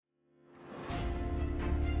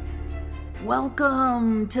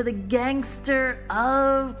Welcome to the Gangster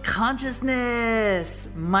of Consciousness.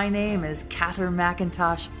 My name is Catherine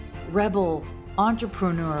McIntosh, rebel,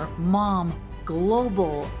 entrepreneur, mom,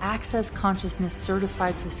 global access consciousness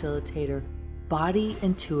certified facilitator, body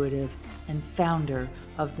intuitive, and founder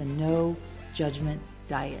of the No Judgment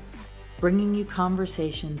Diet, bringing you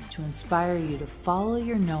conversations to inspire you to follow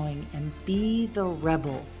your knowing and be the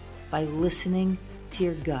rebel by listening to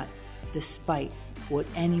your gut despite what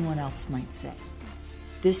anyone else might say.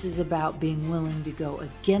 This is about being willing to go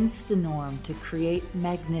against the norm to create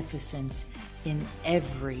magnificence in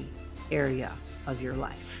every area of your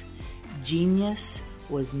life. Genius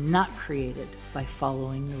was not created by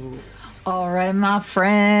following the rules. All right, my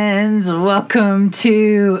friends, welcome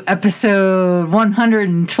to episode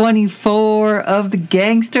 124 of the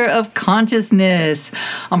Gangster of Consciousness.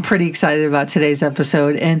 I'm pretty excited about today's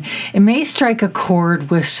episode, and it may strike a chord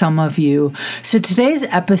with some of you. So today's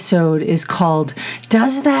episode is called,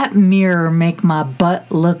 Does That Mirror Make My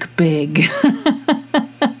Butt Look Big?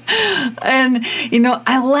 And,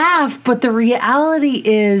 I laugh, but the reality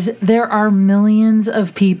is there are millions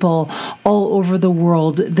of people all over the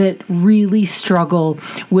world that really struggle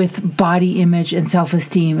with body image and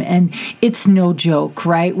self-esteem. And it's no joke,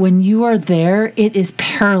 right? When you are there, it is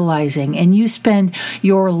paralyzing. And you spend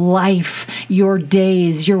your life, your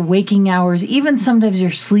days, your waking hours, even sometimes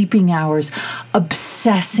your sleeping hours,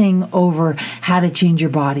 obsessing over how to change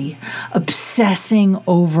your body, obsessing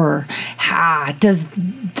over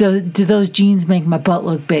do those jeans make my butt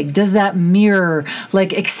look big? Does that mirror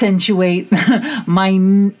accentuate my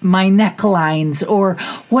necklines or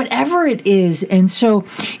whatever it is? And so,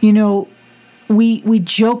 we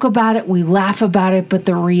joke about it, we laugh about it, but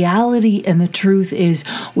the reality and the truth is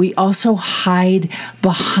we also hide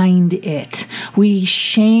behind it. We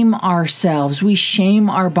shame ourselves. We shame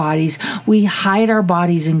our bodies. We hide our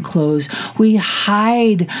bodies in clothes. We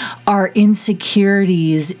hide our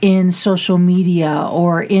insecurities in social media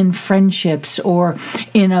or in friendships or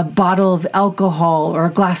in a bottle of alcohol or a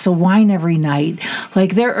glass of wine every night.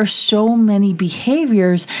 There are so many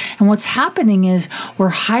behaviors, and what's happening is we're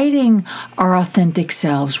hiding our authentic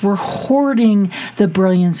selves. We're hoarding the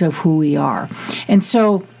brilliance of who we are. And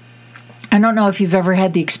so I don't know if you've ever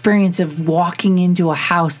had the experience of walking into a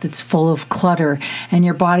house that's full of clutter and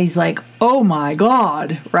your body's like, oh my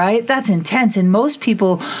God, right? That's intense. And most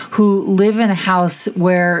people who live in a house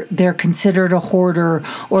where they're considered a hoarder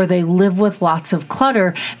or they live with lots of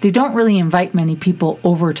clutter, they don't really invite many people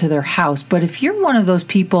over to their house. But if you're one of those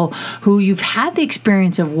people who you've had the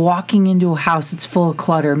experience of walking into a house that's full of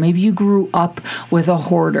clutter, maybe you grew up with a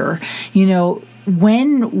hoarder,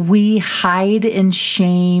 when we hide and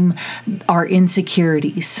shame our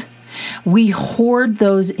insecurities, we hoard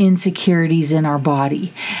those insecurities in our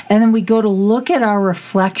body. And then we go to look at our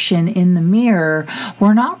reflection in the mirror.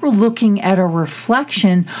 We're not looking at a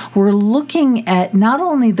reflection. We're looking at not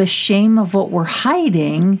only the shame of what we're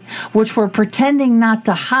hiding, which we're pretending not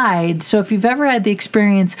to hide. So if you've ever had the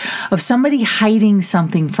experience of somebody hiding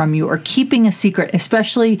something from you or keeping a secret,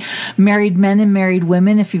 especially married men and married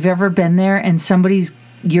women, if you've ever been there and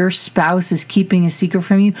your spouse is keeping a secret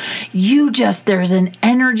from you, there's an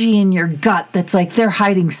energy in your gut that's like they're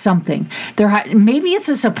hiding something. Maybe it's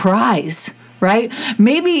a surprise, right?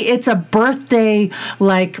 Maybe it's a birthday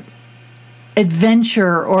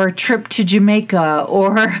adventure or a trip to Jamaica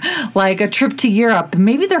or a trip to Europe.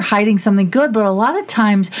 Maybe they're hiding something good, but a lot of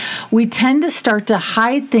times we tend to start to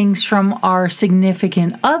hide things from our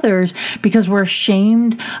significant others because we're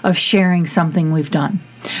ashamed of sharing something we've done.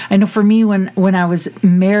 I know for me, when I was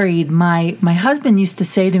married, my husband used to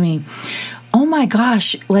say to me, oh my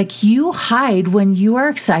gosh, you hide when you are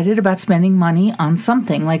excited about spending money on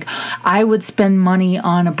something. I would spend money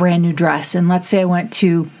on a brand new dress. And let's say I went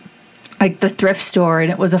to the thrift store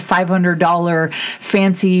and it was a $500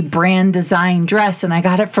 fancy brand design dress and I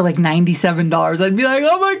got it for $97. I'd be like,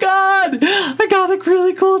 oh my God, I got a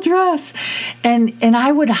really cool dress. And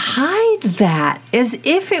I would hide that as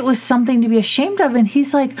if it was something to be ashamed of. And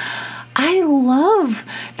he's like, I love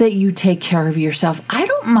that you take care of yourself. I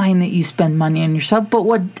don't mind that you spend money on yourself. But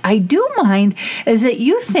what I do mind is that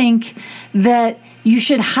you think that you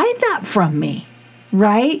should hide that from me.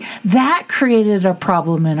 Right? That created a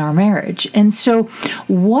problem in our marriage. And so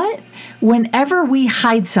what whenever we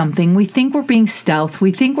hide something, we think we're being stealth,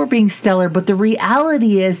 we think we're being stellar, but the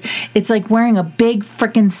reality is it's like wearing a big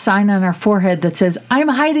freaking sign on our forehead that says, I'm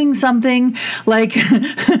hiding something, like,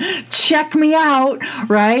 check me out,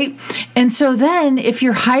 right? And so then if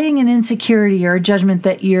you're hiding an insecurity or a judgment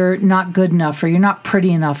that you're not good enough, or you're not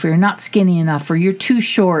pretty enough, or you're not skinny enough, or you're too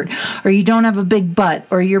short, or you don't have a big butt,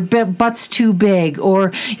 or your butt's too big,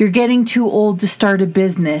 or you're getting too old to start a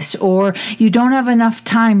business, or you don't have enough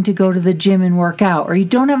time to go to the gym and work out, or you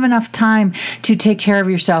don't have enough time to take care of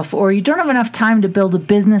yourself, or you don't have enough time to build a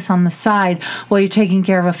business on the side while you're taking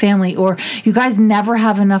care of a family, or you guys never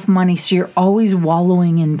have enough money, so you're always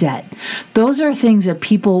wallowing in debt. Those are things that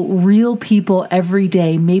people, real people every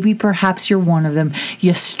day, maybe perhaps you're one of them,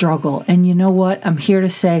 you struggle. And you know what? I'm here to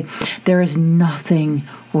say there is nothing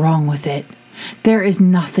wrong with it. There is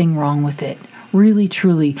nothing wrong with it. Really,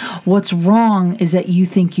 truly. What's wrong is that you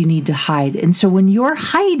think you need to hide. And so when you're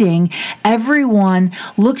hiding, everyone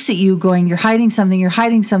looks at you going, you're hiding something, you're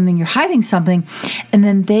hiding something, you're hiding something. And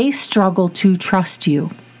then they struggle to trust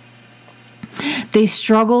you. They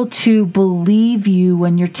struggle to believe you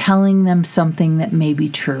when you're telling them something that may be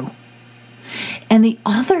true. And the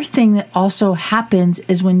other thing that also happens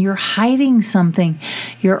is when you're hiding something,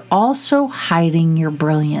 you're also hiding your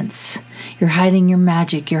brilliance. You're hiding your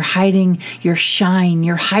magic. You're hiding your shine.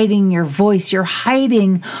 You're hiding your voice. You're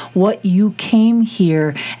hiding what you came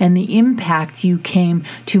here and the impact you came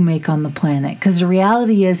to make on the planet. Because the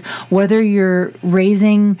reality is, whether you're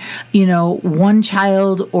raising, one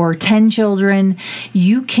child or 10 children,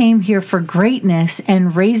 you came here for greatness,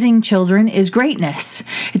 and raising children is greatness.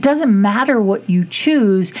 It doesn't matter what you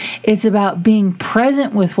choose. It's about being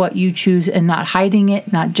present with what you choose and not hiding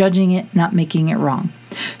it, not judging it, not making it wrong.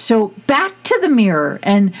 So back to the mirror.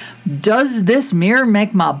 And does this mirror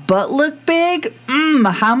make my butt look big?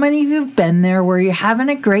 How many of you have been there where you're having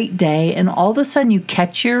a great day and all of a sudden you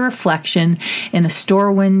catch your reflection in a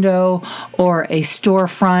store window or a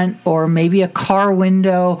storefront or maybe a car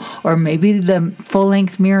window or maybe the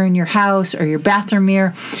full-length mirror in your house or your bathroom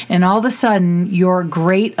mirror, and all of a sudden your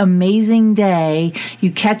great, amazing day,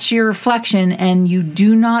 you catch your reflection and you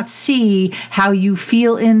do not see how you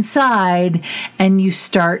feel inside, and you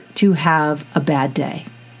start to have a bad day.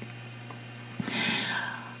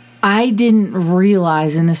 I didn't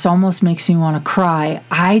realize, and this almost makes me want to cry,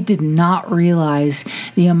 I did not realize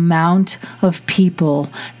the amount of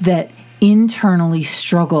people that internally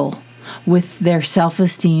struggle with their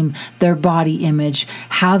self-esteem, their body image,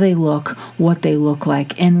 how they look, what they look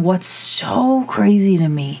like. And what's so crazy to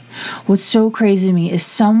me is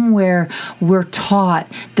somewhere we're taught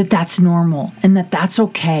that that's normal and that that's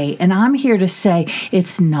okay. And I'm here to say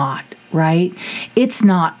it's not. Right? It's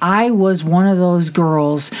not. I was one of those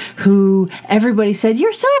girls who everybody said,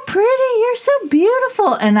 you're so pretty, you're so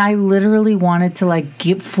beautiful. And I literally wanted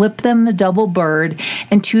to flip them the double bird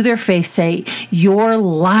and to their face say, you're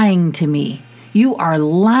lying to me. You are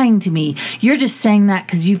lying to me. You're just saying that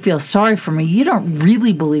because you feel sorry for me. You don't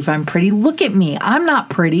really believe I'm pretty. Look at me. I'm not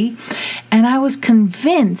pretty. And I was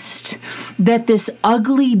convinced that this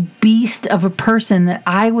ugly beast of a person that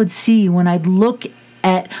I would see when I'd look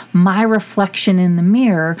at my reflection in the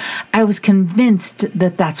mirror, I was convinced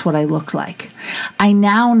that that's what I looked like. I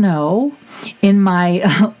now know in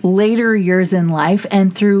my later years in life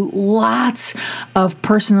and through lots of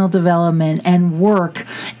personal development and work,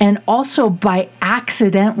 and also by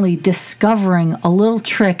accidentally discovering a little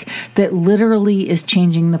trick that literally is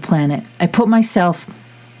changing the planet. I put myself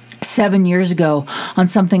 7 years ago on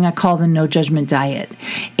something I call the no judgment diet.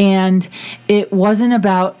 And it wasn't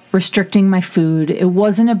about restricting my food. It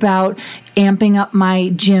wasn't about amping up my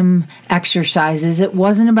gym exercises. It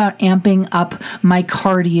wasn't about amping up my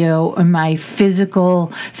cardio or my physical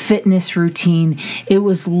fitness routine. It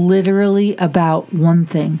was literally about one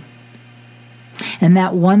thing. And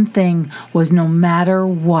that one thing was, no matter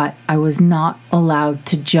what, I was not allowed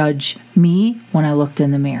to judge me when I looked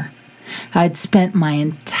in the mirror. I'd spent my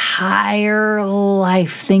entire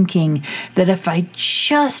life thinking that if I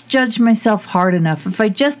just judged myself hard enough, if I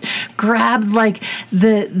just grabbed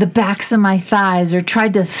the backs of my thighs or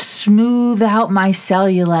tried to smooth out my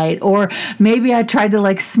cellulite, or maybe I tried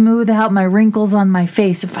to smooth out my wrinkles on my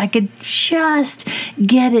face, if I could just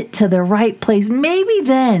get it to the right place, maybe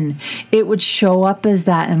then it would show up as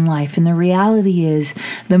that in life. And the reality is,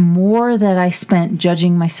 the more that I spent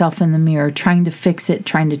judging myself in the mirror, trying to fix it,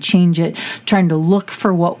 trying to change it, trying to look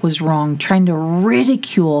for what was wrong, trying to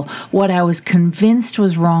ridicule what I was convinced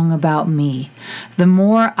was wrong about me. The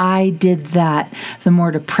more I did that, the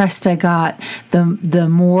more depressed I got, the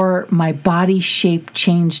more my body shape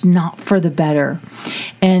changed, not for the better.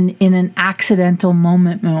 And in an accidental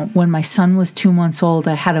moment when my son was 2 months old,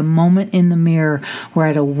 I had a moment in the mirror where I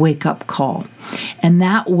had a wake-up call. And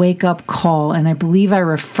that wake-up call, and I believe I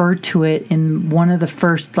referred to it in one of the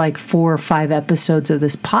first 4 or 5 episodes of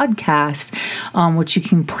this podcast, which you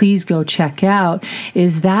can please go check out,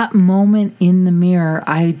 is that moment in the mirror.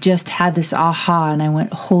 I just had this aha and I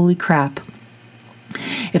went, holy crap.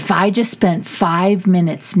 If I just spent 5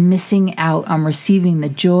 minutes missing out on receiving the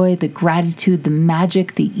joy, the gratitude, the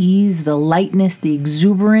magic, the ease, the lightness, the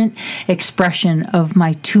exuberant expression of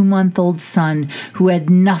my 2-month-old son who had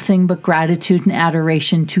nothing but gratitude and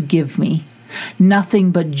adoration to give me,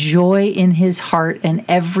 nothing but joy in his heart and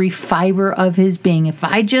every fiber of his being, if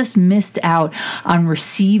I just missed out on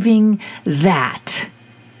receiving that,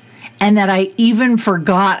 and that I even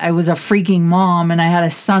forgot I was a freaking mom and I had a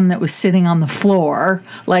son that was sitting on the floor,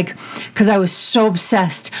 because I was so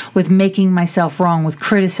obsessed with making myself wrong, with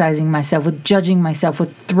criticizing myself, with judging myself,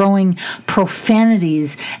 with throwing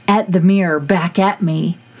profanities at the mirror back at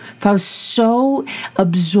me. If I was so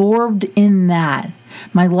absorbed in that,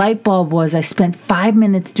 my light bulb was I spent 5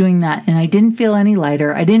 minutes doing that and I didn't feel any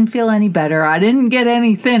lighter. I didn't feel any better. I didn't get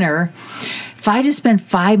any thinner. If I just spent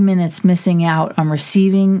 5 minutes missing out on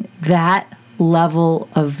receiving that level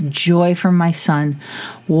of joy from my son,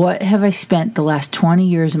 what have I spent the last 20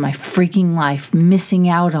 years of my freaking life missing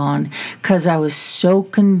out on because I was so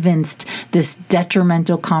convinced this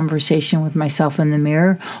detrimental conversation with myself in the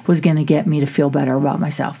mirror was going to get me to feel better about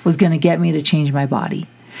myself, was going to get me to change my body.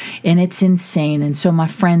 And it's insane. And so, my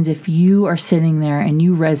friends, if you are sitting there and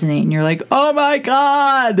you resonate and you're like, oh my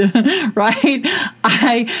God, right?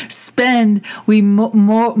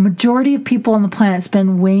 Majority of people on the planet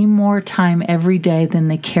spend way more time every day than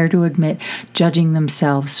they care to admit judging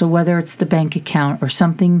themselves. So whether it's the bank account or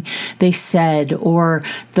something they said or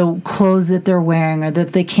the clothes that they're wearing or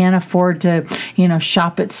that they can't afford to,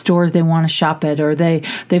 shop at stores they want to shop at, or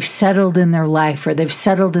they've settled in their life, or they've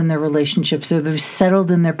settled in their relationships, or they've settled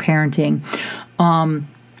in their parenting.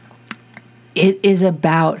 It is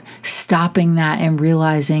about stopping that and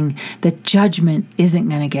realizing that judgment isn't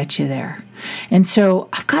going to get you there. And so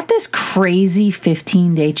I've got this crazy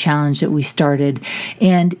 15-day challenge that we started,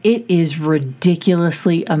 and it is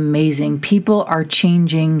ridiculously amazing. People are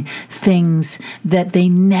changing things that they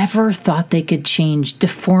never thought they could change.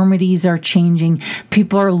 Deformities are changing.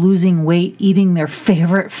 People are losing weight, eating their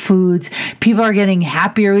favorite foods. People are getting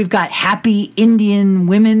happier. We've got happy Indian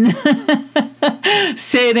women.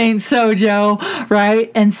 Say it ain't so, Joe,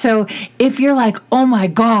 right? And so if you're like, oh my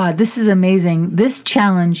God, this is amazing, this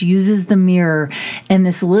challenge uses the mirror and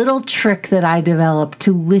this little trick that I developed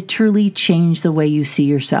to literally change the way you see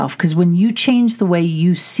yourself. Because when you change the way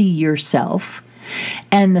you see yourself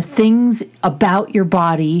and the things about your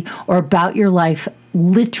body or about your life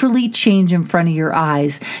literally change in front of your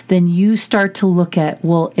eyes, then you start to look at,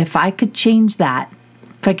 well, if I could change that,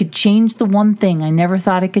 if I could change the one thing I never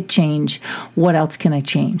thought I could change, what else can I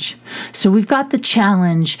change? So we've got the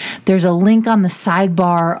challenge. There's a link on the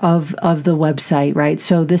sidebar of the website, right?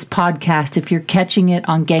 So this podcast, if you're catching it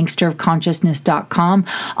on gangsterofconsciousness.com,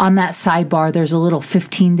 on that sidebar, there's a little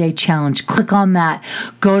 15-day challenge. Click on that.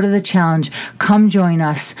 Go to the challenge. Come join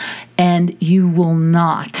us, and you will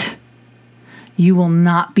not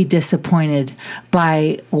be disappointed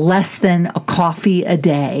by less than a coffee a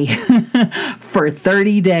day for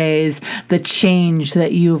 30 days, the change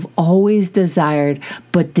that you've always desired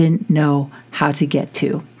but didn't know how to get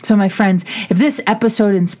to. So my friends, if this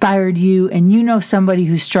episode inspired you and you know somebody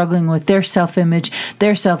who's struggling with their self-image,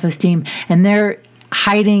 their self-esteem, and they're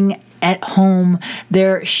hiding at home,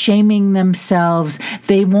 they're shaming themselves,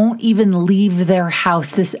 they won't even leave their house.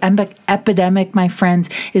 This epidemic, my friends,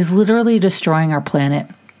 is literally destroying our planet.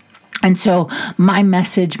 And so my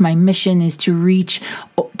message, my mission is to reach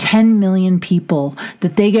 10 million people,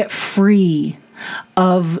 that they get free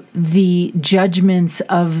of the judgments,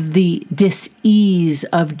 of the dis-ease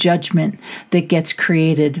of judgment that gets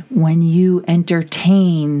created when you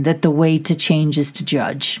entertain that the way to change is to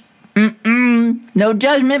judge. No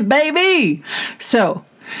judgment, baby. So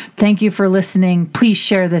thank you for listening. Please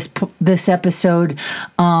share this episode,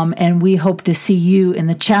 and we hope to see you in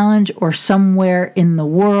the challenge or somewhere in the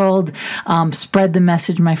world. Spread the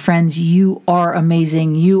message, my friends. You are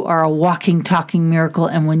amazing. You are a walking, talking miracle.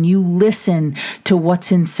 And when you listen to what's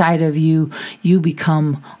inside of you, you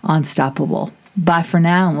become unstoppable. Bye for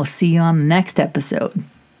now, and we'll see you on the next episode.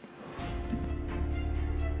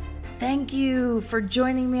 Thank you for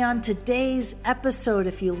joining me on today's episode.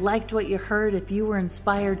 If you liked what you heard, if you were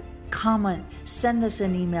inspired, comment, send us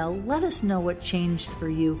an email, let us know what changed for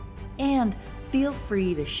you, and feel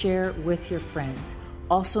free to share with your friends.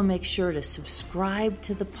 Also, make sure to subscribe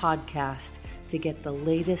to the podcast to get the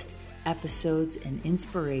latest episodes and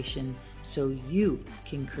inspiration so you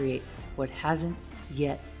can create what hasn't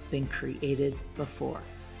yet been created before.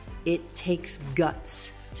 It takes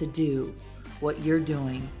guts to do what you're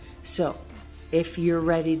doing. So if you're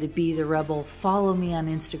ready to be the rebel, follow me on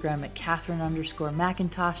Instagram at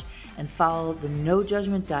Catherine_McIntosh and follow the No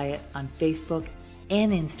Judgment Diet on Facebook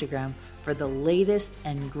and Instagram for the latest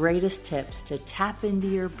and greatest tips to tap into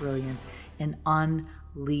your brilliance and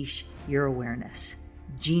unleash your awareness.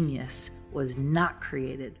 Genius was not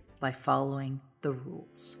created by following the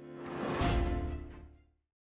rules.